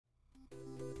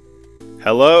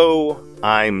Hello,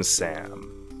 I'm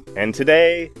Sam, and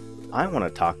today I want to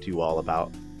talk to you all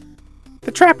about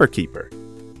the Trapper Keeper,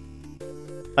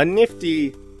 a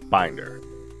nifty binder.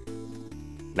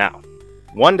 Now,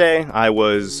 one day I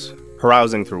was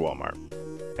browsing through Walmart,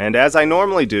 and as I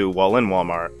normally do while in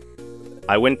Walmart,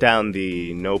 I went down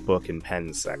the notebook and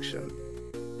pen section.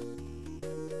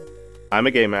 I'm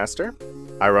a game master,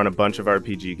 I run a bunch of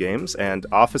RPG games, and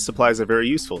office supplies are very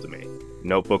useful to me.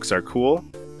 Notebooks are cool,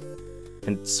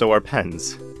 and so are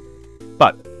pens.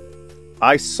 But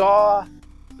I saw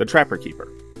the Trapper Keeper,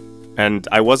 and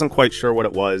I wasn't quite sure what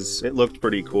it was. It looked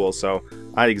pretty cool, so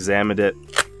I examined it,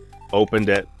 opened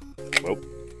it,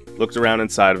 looked around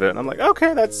inside of it, and I'm like,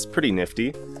 okay, that's pretty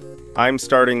nifty. I'm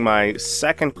starting my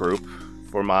second group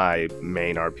for my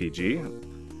main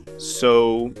RPG,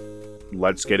 so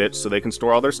let's get it so they can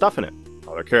store all their stuff in it.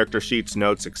 All their character sheets,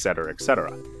 notes, etc.,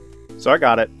 etc. So I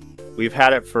got it. We've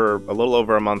had it for a little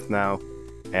over a month now,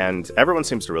 and everyone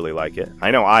seems to really like it.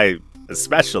 I know I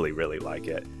especially really like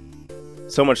it.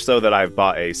 So much so that I've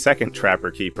bought a second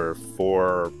Trapper Keeper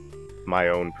for my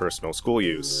own personal school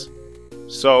use.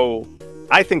 So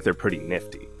I think they're pretty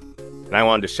nifty, and I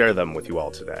wanted to share them with you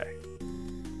all today.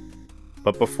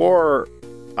 But before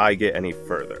I get any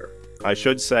further, I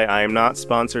should say I am not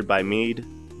sponsored by Mead,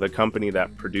 the company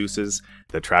that produces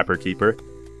the Trapper Keeper.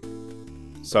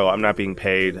 So I'm not being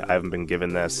paid, I haven't been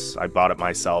given this, I bought it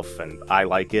myself and I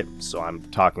like it, so I'm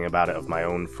talking about it of my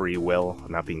own free will,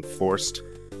 I'm not being forced.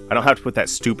 I don't have to put that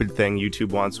stupid thing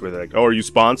YouTube wants where they're like, oh, are you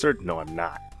sponsored? No, I'm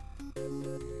not.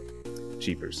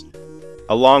 Cheapers.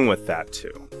 Along with that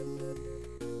too,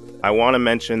 I want to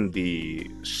mention the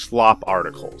schlop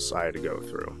articles I had to go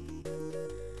through.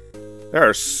 There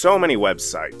are so many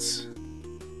websites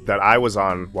that I was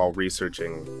on while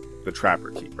researching the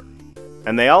Trapper Keeper.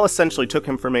 And they all essentially took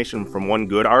information from one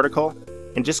good article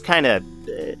and just kind of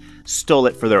stole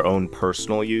it for their own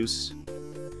personal use.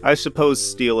 I suppose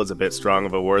steal is a bit strong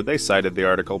of a word. They cited the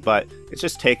article, but it's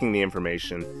just taking the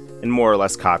information and more or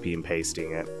less copy and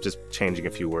pasting it, just changing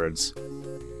a few words.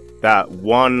 That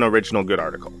one original good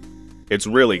article. It's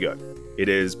really good. It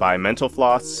is by Mental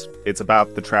Floss. It's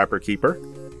about the Trapper Keeper.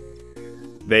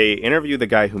 They interview the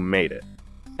guy who made it.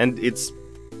 And it's,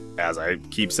 as I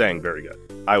keep saying, very good.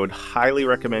 I would highly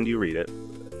recommend you read it.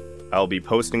 I'll be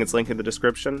posting its link in the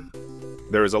description.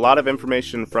 There is a lot of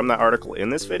information from that article in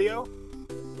this video.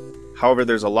 However,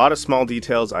 there's a lot of small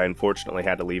details I unfortunately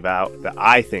had to leave out that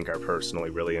I think are personally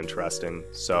really interesting,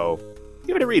 so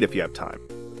give it a read if you have time.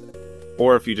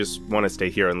 Or if you just want to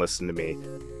stay here and listen to me,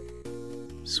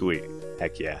 sweet,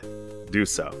 heck yeah, do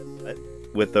so. But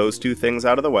with those two things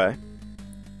out of the way,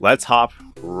 let's hop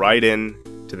right in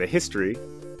to the history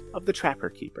of the Trapper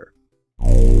Keeper.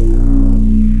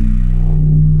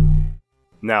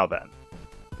 Now then,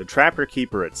 the Trapper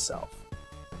Keeper itself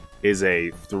is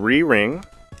a 3-ring,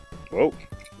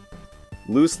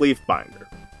 loose leaf binder.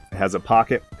 It has a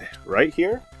pocket right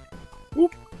here,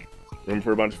 room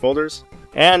for a bunch of folders,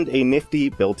 and a nifty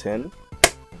built-in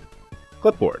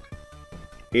clipboard.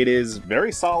 It is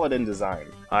very solid in design.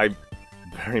 I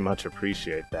very much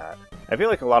appreciate that. I feel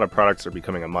like a lot of products are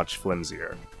becoming a much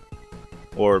flimsier.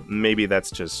 Or maybe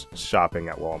that's just shopping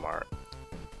at Walmart.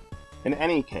 In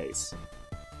any case,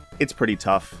 it's pretty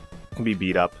tough, it can be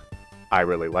beat up. I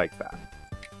really like that.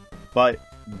 But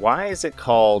why is it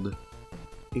called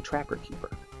a Trapper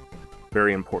Keeper?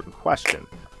 Very important question.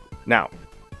 Now,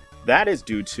 that is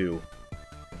due to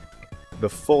the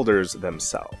folders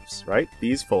themselves, right?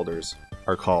 These folders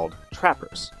are called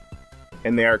trappers.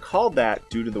 And they are called that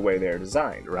due to the way they are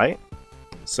designed, right?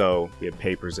 So, we have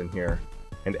papers in here.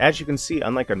 And as you can see,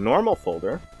 unlike a normal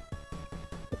folder,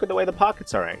 look at the way the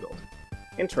pockets are angled.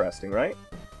 Interesting, right?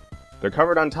 They're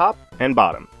covered on top and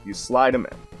bottom. You slide them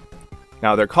in.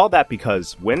 Now, they're called that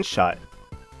because when shut,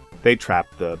 they trap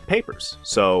the papers.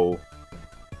 So,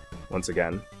 once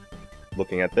again,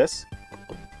 looking at this,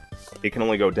 it can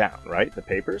only go down, right? The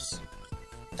papers.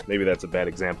 Maybe that's a bad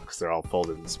example because they're all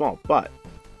folded and small, but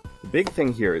the big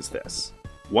thing here is this.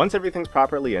 Once everything's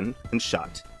properly in and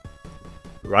shut,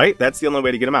 right? That's the only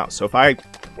way to get them out. So if I...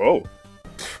 Whoa!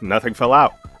 Nothing fell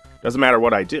out. Doesn't matter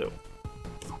what I do.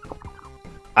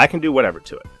 I can do whatever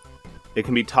to it. It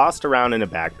can be tossed around in a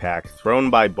backpack, thrown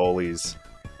by bullies,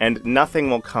 and nothing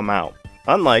will come out.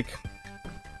 Unlike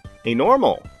a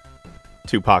normal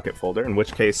 2-pocket folder, in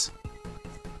which case...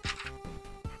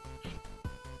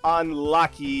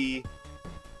 Unlucky!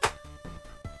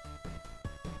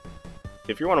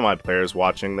 If you're one of my players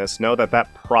watching this, know that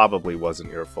that probably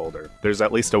wasn't your folder. There's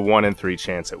at least a 1 in 3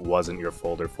 chance it wasn't your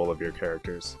folder full of your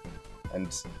characters.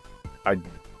 And I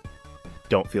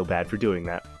don't feel bad for doing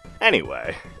that.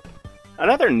 Anyway,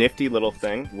 Another nifty little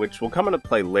thing, which will come into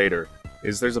play later,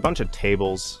 is there's a bunch of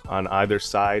tables on either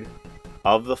side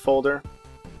of the folder.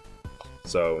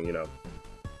 So, you know,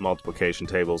 multiplication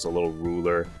tables, a little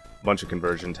ruler, a bunch of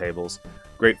conversion tables.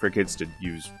 Great for kids to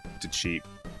use to cheat.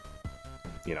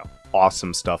 You know,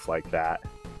 awesome stuff like that.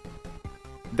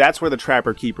 That's where the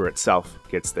Trapper Keeper itself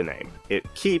gets the name.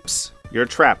 It keeps your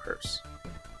trappers.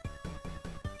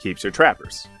 Keeps your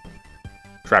trappers.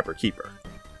 Trapper Keeper.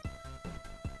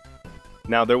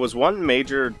 Now, there was one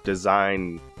major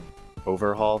design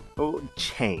overhaul. Oh,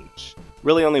 change.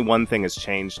 Really only one thing has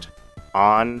changed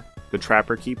on the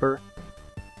Trapper Keeper,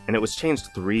 and it was changed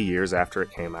 3 years after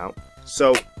it came out.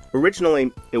 So,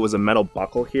 originally, it was a metal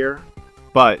buckle here,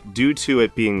 but due to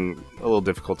it being a little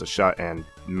difficult to shut and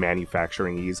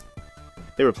manufacturing ease,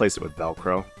 they replaced it with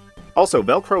Velcro. Also,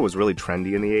 Velcro was really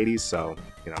trendy in the 80s, so,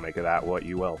 you know, make of that what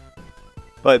you will.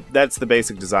 But that's the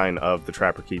basic design of the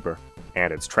Trapper Keeper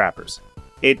and its trappers.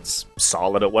 It's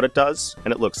solid at what it does,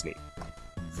 and it looks neat.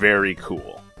 Very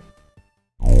cool.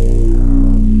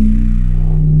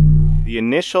 The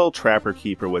initial Trapper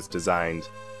Keeper was designed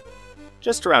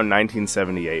just around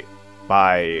 1978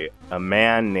 by a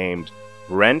man named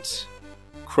Brent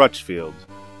Crutchfield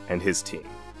and his team.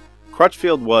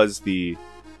 Crutchfield was the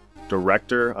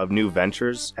director of new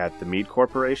ventures at the Mead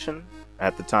Corporation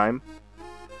at the time,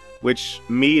 which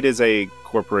Mead is a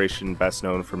corporation best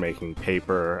known for making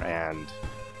paper and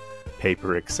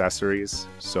paper accessories,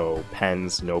 so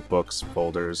pens, notebooks,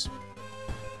 folders,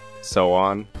 so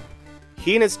on.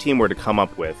 He and his team were to come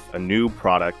up with a new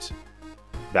product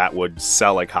that would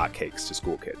sell like hotcakes to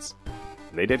school kids.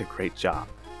 And they did a great job.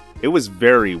 It was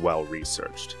very well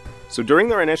researched. So during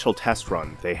their initial test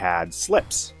run, they had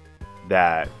slips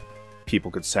that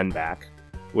people could send back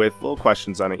with little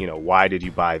questions on it, you know, why did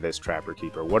you buy this Trapper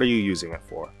Keeper? What are you using it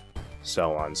for?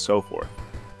 So on and so forth.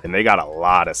 And they got a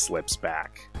lot of slips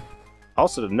back.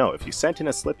 Also to know, if you sent in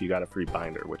a slip, you got a free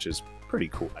binder, which is pretty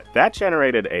cool. That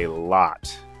generated a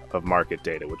lot of market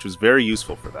data, which was very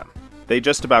useful for them. They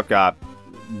just about got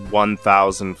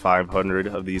 1,500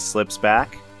 of these slips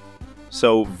back,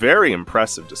 so very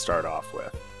impressive to start off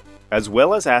with. As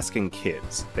well as asking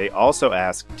kids, they also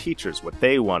asked teachers what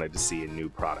they wanted to see in new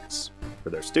products for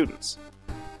their students.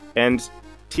 And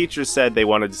teachers said they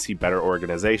wanted to see better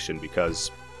organization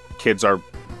because kids are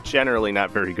generally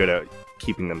not very good at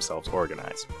keeping themselves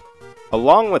organized.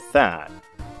 Along with that,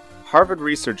 Harvard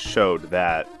research showed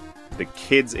that the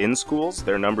kids in schools,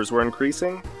 their numbers were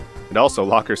increasing, and also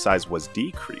locker size was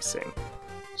decreasing.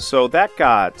 So that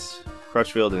got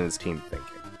Crutchfield and his team thinking.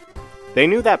 They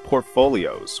knew that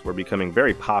portfolios were becoming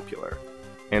very popular,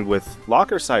 and with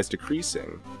locker size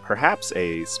decreasing, perhaps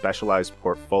a specialized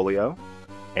portfolio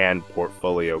and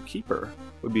portfolio keeper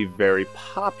would be very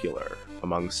popular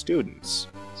among students.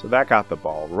 So that got the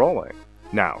ball rolling.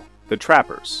 Now, the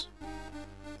trappers,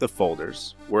 the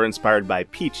folders, were inspired by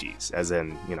Peachies, as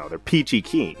in, you know, they're peachy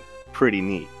keen. Pretty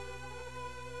neat.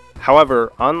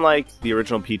 However, unlike the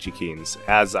original Peachy Keens,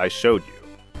 as I showed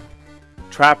you,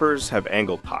 trappers have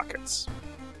angled pockets,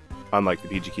 unlike the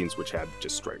Peachy Keens, which had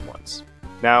just straight ones.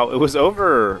 Now, it was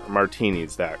over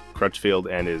martinis that Crutchfield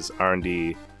and his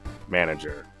R&D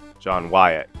manager, John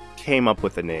Wyatt, came up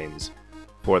with the names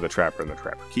for the Trapper and the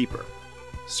Trapper Keeper.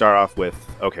 Start off with,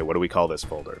 okay, what do we call this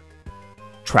folder?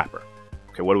 Trapper.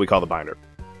 Okay, what do we call the binder?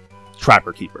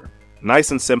 Trapper Keeper. Nice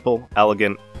and simple,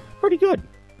 elegant, pretty good.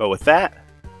 But with that,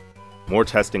 more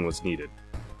testing was needed.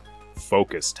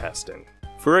 Focus testing.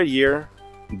 For a year,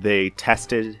 they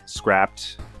tested,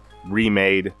 scrapped,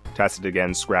 remade, tested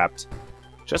again, scrapped,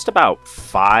 just about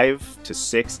 5 to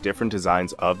 6 different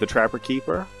designs of the Trapper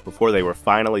Keeper before they were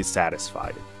finally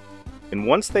satisfied. And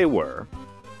once they were,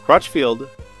 Crutchfield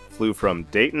flew from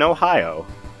Dayton, Ohio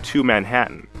to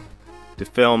Manhattan to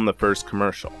film the first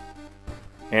commercial.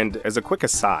 And as a quick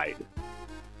aside,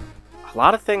 a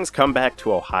lot of things come back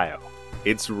to Ohio.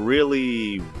 It's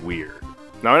really weird.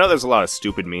 Now I know there's a lot of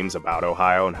stupid memes about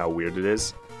Ohio and how weird it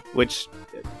is, which,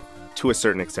 to a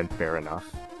certain extent, fair enough.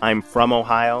 I'm from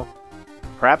Ohio.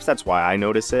 Perhaps that's why I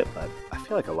notice it, but I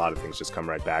feel like a lot of things just come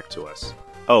right back to us.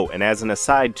 Oh, and as an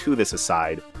aside to this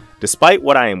aside, despite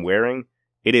what I am wearing,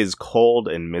 it is cold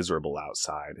and miserable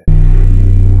outside.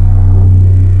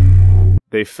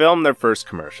 They filmed their first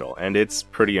commercial, and it's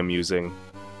pretty amusing.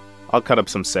 I'll cut up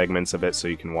some segments of it so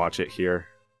you can watch it here.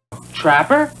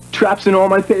 Trapper? Traps in all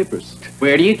my papers.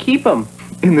 Where do you keep them?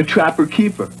 In the Trapper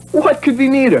Keeper. What could be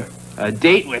neater? A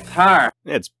date with her.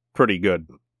 It's pretty good.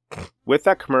 With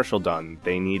that commercial done,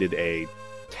 they needed a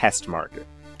test market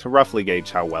to roughly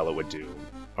gauge how well it would do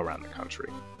around the country.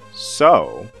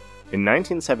 So, in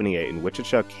 1978 in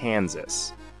Wichita,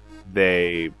 Kansas,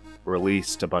 they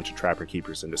released a bunch of Trapper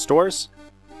Keepers into stores,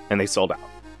 and they sold out.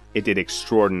 It did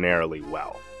extraordinarily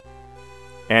well.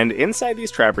 And inside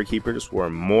these Trapper Keepers were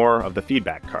more of the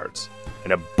feedback cards,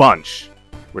 and a bunch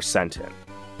were sent in.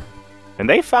 And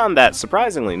they found that,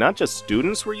 surprisingly, not just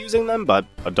students were using them, but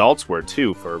adults were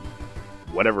too, for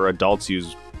whatever adults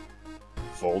use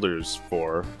folders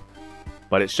for.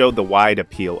 But it showed the wide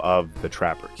appeal of the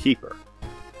Trapper Keeper.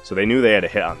 So they knew they had a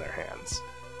hit on their hands.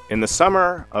 In the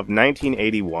summer of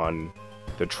 1981,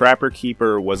 the Trapper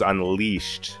Keeper was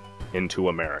unleashed into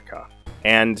America.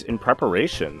 And in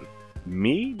preparation,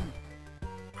 Meade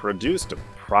produced a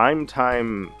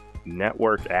primetime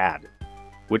network ad,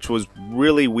 which was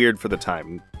really weird for the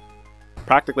time.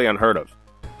 Practically unheard of,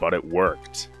 but it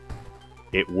worked.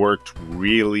 It worked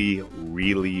really,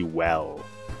 really well.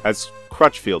 As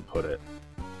Crutchfield put it,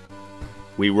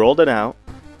 we rolled it out,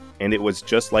 and it was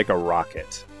just like a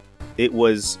rocket. It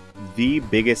was the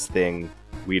biggest thing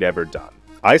we'd ever done.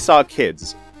 I saw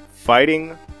kids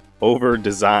fighting over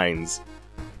designs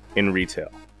in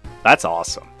retail. That's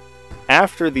awesome.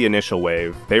 After the initial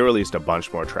wave, they released a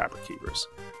bunch more Trapper Keepers.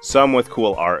 Some with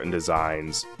cool art and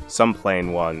designs, some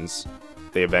plain ones.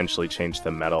 They eventually changed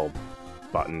the metal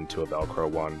button to a Velcro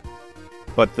one.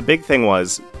 But the big thing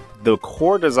was, the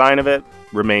core design of it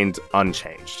remained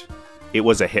unchanged. It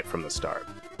was a hit from the start.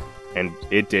 And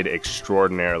it did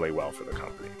extraordinarily well for the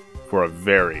company for a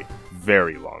very,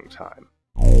 very long time.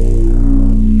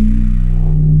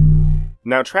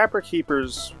 Now, Trapper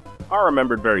Keepers are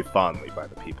remembered very fondly by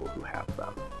the people who have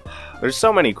them. There's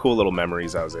so many cool little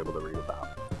memories I was able to read about.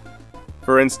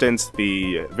 For instance,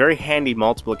 the very handy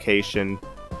multiplication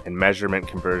and measurement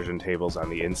conversion tables on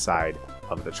the inside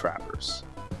of the Trappers.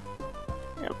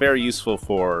 Yeah, very useful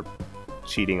for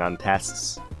cheating on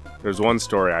tests. There's one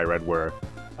story I read where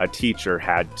a teacher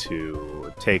had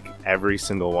to take every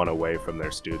single one away from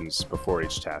their students before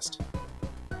each test.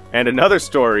 And another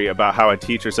story about how a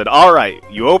teacher said, "Alright,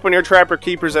 you open your Trapper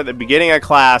Keepers at the beginning of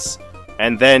class,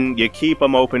 and then you keep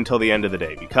them open till the end of the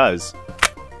day," because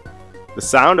the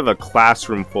sound of a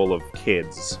classroom full of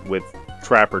kids with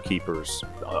Trapper Keepers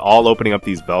all opening up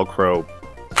these Velcro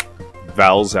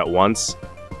valves at once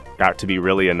got to be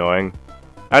really annoying.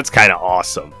 That's kind of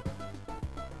awesome.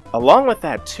 Along with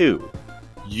that, too,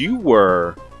 you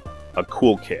were a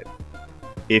cool kid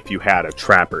if you had a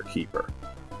Trapper Keeper.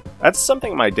 That's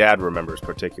something my dad remembers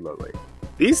particularly.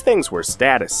 These things were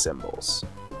status symbols.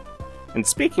 And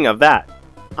speaking of that,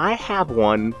 I have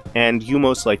one, and you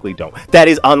most likely don't. That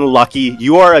is unlucky.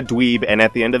 You are a dweeb, and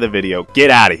at the end of the video, get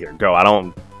out of here. Go, I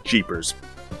don't... Jeepers.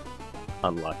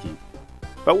 Unlucky.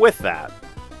 But with that,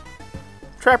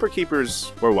 Trapper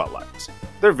Keepers were well liked.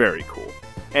 They're very cool.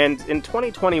 And in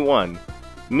 2021,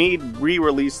 Meade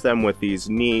re-released them with these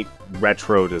neat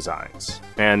retro designs.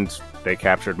 And they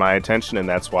captured my attention, and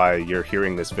that's why you're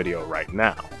hearing this video right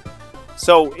now.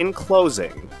 So, in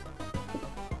closing,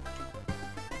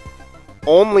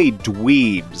 only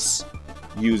dweebs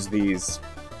use these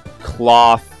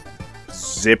cloth,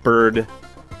 zippered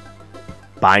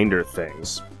binder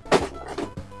things.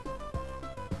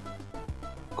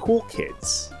 Cool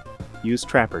kids use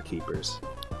Trapper Keepers.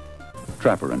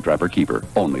 Trapper and Trapper Keeper,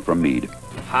 only from Meade.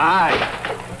 Hi.